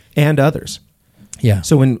 Yeah. And others. Yeah.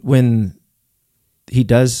 So when he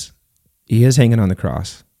is hanging on the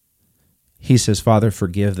cross, he says, Father,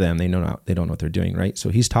 forgive them. They don't know what they're doing, right? So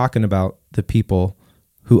he's talking about the people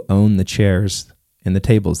who own the chairs and the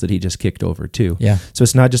tables that he just kicked over too. Yeah. So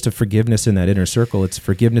it's not just a forgiveness in that inner circle, it's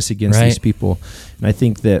forgiveness against these people. And I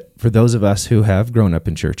think that for those of us who have grown up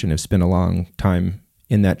in church and have spent a long time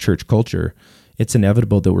in that church culture, it's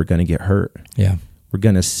inevitable that we're going to get hurt. Yeah. We're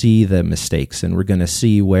going to see the mistakes, and we're going to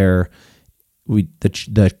see where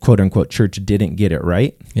the quote unquote church didn't get it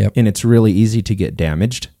right. Yep. And it's really easy to get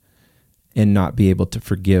damaged and not be able to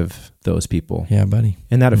forgive those people. Yeah, buddy.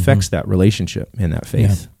 And that affects that relationship and that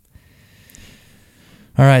faith. Yeah.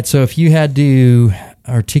 All right. So if you had to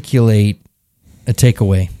articulate a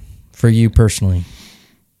takeaway for you personally,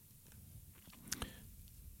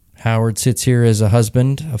 Howard sits here as a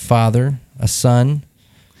husband, a father, a son,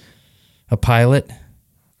 a pilot.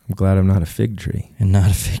 I'm glad I'm not a fig tree. And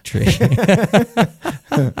not a fig tree.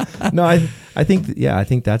 No, I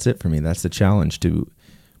think that's it for me. That's the challenge.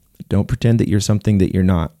 Don't pretend that you're something that you're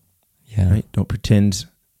not. Yeah. Right? Don't pretend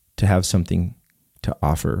to have something to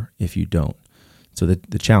offer if you don't. So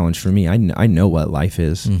the challenge for me, I know what life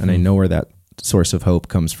is, and I know where that source of hope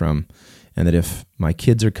comes from, and that if my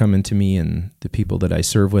kids are coming to me and the people that I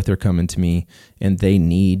serve with are coming to me and they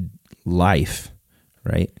need life,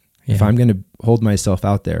 right? Yeah. If I'm going to hold myself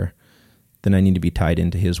out there, then I need to be tied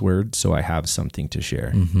into his word so I have something to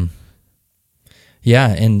share. Mm-hmm. Yeah,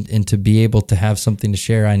 and to be able to have something to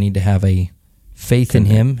share, I need to have a faith in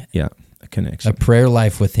him. Yeah, a connection. A prayer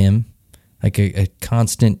life with him, like a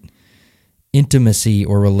constant intimacy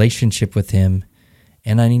or relationship with him,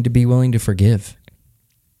 and I need to be willing to forgive.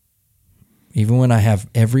 Even when I have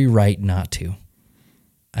every right not to,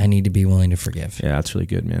 I need to be willing to forgive. Yeah, that's really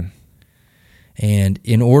good, man. And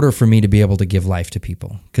in order for me to be able to give life to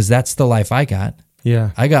people, because that's the life I got.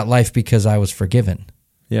 Yeah. I got life because I was forgiven.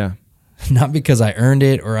 Yeah. Not because I earned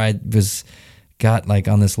it or I got like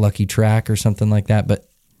on this lucky track or something like that, but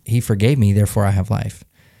he forgave me, therefore I have life.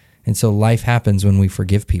 And so life happens when we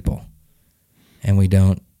forgive people and we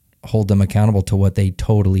don't hold them accountable to what they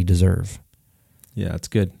totally deserve. Yeah, that's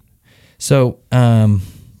good. So,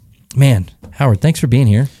 man, Howard, thanks for being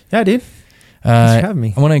here. Yeah, dude. Thanks for having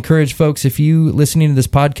me. I want to encourage folks, if you listening to this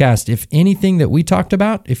podcast, if anything that we talked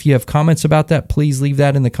about, if you have comments about that, please leave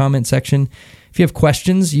that in the comment section. If you have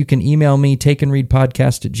questions, you can email me,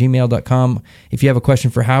 takeandreadpodcast@gmail.com. If you have a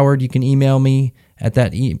question for Howard, you can email me at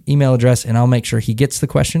that email address, and I'll make sure he gets the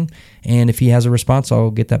question. And if he has a response,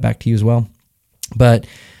 I'll get that back to you as well. But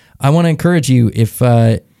I want to encourage you, if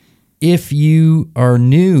you are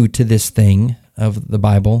new to this thing of the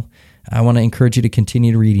Bible, I want to encourage you to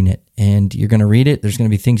continue reading it. And you're going to read it. There's going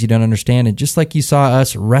to be things you don't understand. And just like you saw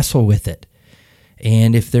us wrestle with it.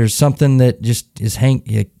 And if there's something that just is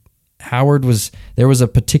there was a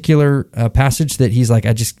particular passage that he's like,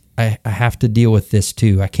 I have to deal with this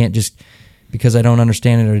too. I can't just, because I don't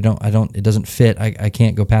understand it or it doesn't fit, I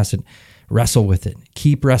can't go past it. Wrestle with it.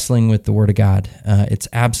 Keep wrestling with the Word of God. It's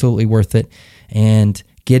absolutely worth it. And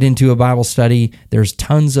get into a Bible study. There's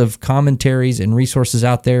tons of commentaries and resources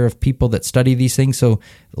out there of people that study these things. So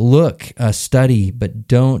look, study, but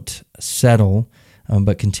don't settle,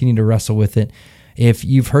 but continue to wrestle with it. If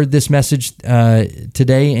you've heard this message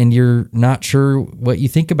today and you're not sure what you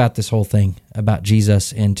think about this whole thing, about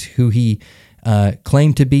Jesus and who he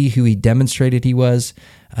claimed to be, who he demonstrated he was,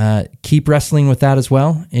 keep wrestling with that as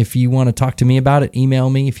well. If you want to talk to me about it,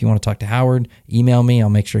 email me. If you want to talk to Howard, email me.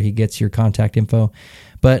 I'll make sure he gets your contact info.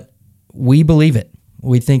 But we believe it.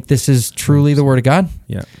 We think this is truly the Word of God.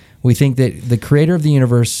 Yeah. We think that the creator of the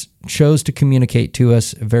universe chose to communicate to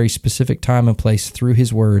us a very specific time and place through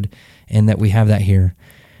his word, and that we have that here.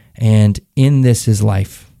 And in this is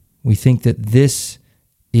life. We think that this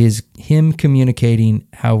is him communicating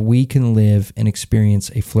how we can live and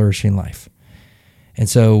experience a flourishing life. And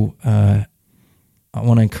so I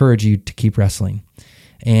want to encourage you to keep wrestling.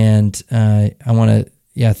 And I want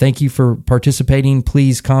to, thank you for participating.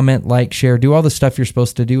 Please comment, like, share, do all the stuff you're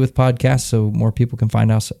supposed to do with podcasts so more people can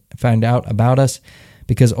find out about us.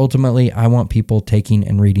 Because ultimately, I want people taking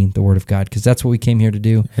and reading the Word of God, because that's what we came here to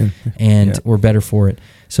do, and we're better for it.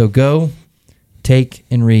 So go, take,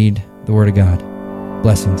 and read the Word of God.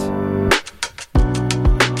 Blessings.